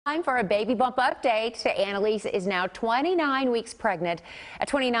Time for a baby bump update. Anne Elise is now 29 weeks pregnant. At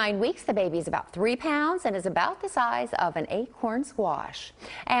 29 weeks, the baby is about 3 pounds and is about the size of an acorn squash.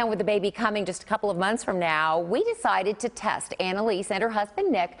 And with the baby coming just a couple of months from now, we decided to test Anne Elise and her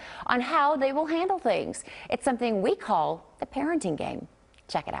husband Nick on how they will handle things. It's something we call the parenting game.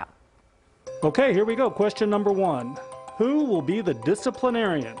 Check it out. Okay, here we go. Question number 1. Who will be the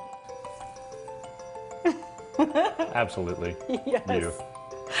disciplinarian? Absolutely. Yes. You.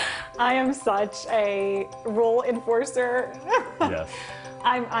 I am such a rule enforcer. Yes.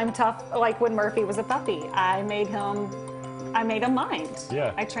 I'm tough. Like when Murphy was a puppy, I made him mind.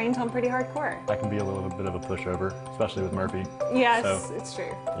 Yeah. I trained him pretty hardcore. I can be a little bit of a pushover, especially with Murphy. Yes, So, it's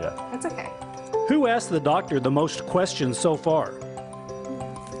true. yeah. It's okay. Who asked the doctor the most questions so far?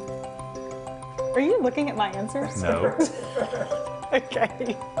 Are you looking at my answers? No.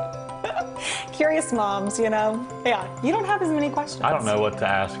 Okay. Curious moms, you know. Yeah, you don't have as many questions. I don't know what to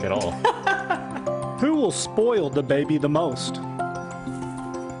ask at all. Who will spoil the baby the most?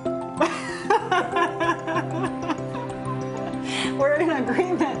 We're in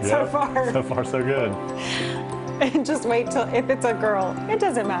agreement so far. So far, so good. And just wait till, if it's a girl, it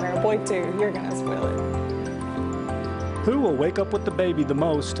doesn't matter, a boy too, you're gonna spoil it. Who will wake up with the baby the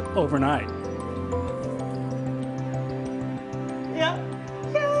most overnight? Yeah.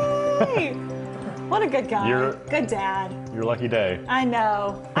 Yay! What a good guy. Good dad. Your lucky day. I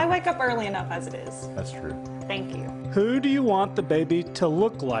know. I wake up early enough as it is. That's true. Thank you. Who do you want the baby to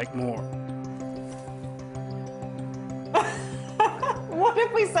look like more? What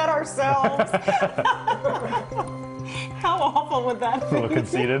if we said ourselves? How awful would that be? A little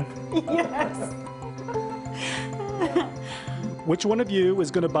conceited. Yes. Which one of you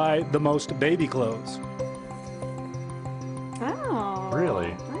is going to buy the most baby clothes? Oh.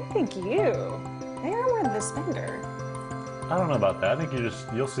 Really? I think you. They are more the spender. I don't know about that. I think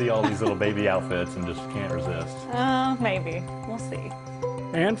you'll see all these little baby outfits and just can't resist. Maybe. We'll see.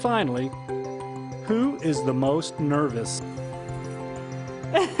 And finally, who is the most nervous?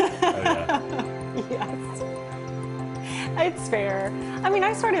 Oh, yeah. Yes. It's fair. I mean,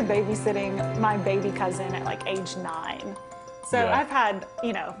 I started babysitting my baby cousin at like age 9. So Yeah. I've had,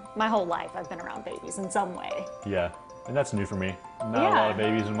 you know, my whole life I've been around babies in some way. Yeah. And that's new for me. Not a Yeah. lot of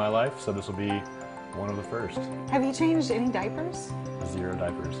babies in my life, so this will be one of the first. Have you changed any diapers? 0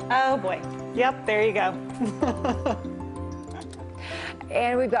 diapers. Oh boy. Yep, there you go.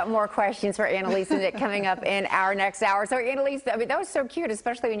 And we've got more questions for Anne Elise and Nick coming up in our next hour. So Anne Elise, I mean, that was so cute,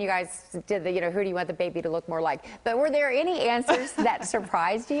 especially when you guys did the, who do you want the baby to look more like? But were there any answers that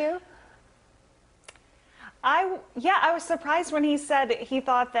surprised you? I was surprised when he said he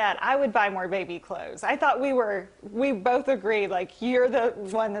thought that I would buy more baby clothes. I thought we both agreed, like, you're the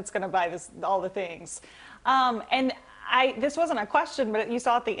one that's going to buy all the things. And this wasn't a question, but you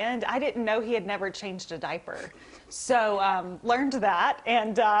saw at the end, I didn't know he had never changed a diaper. So learned that,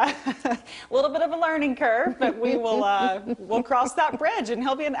 and a little bit of a learning curve, but we'll cross that bridge, and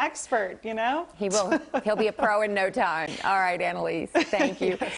he'll be an expert, you know? He will. He'll be a pro in no time. All right, Anne Elise, thank you.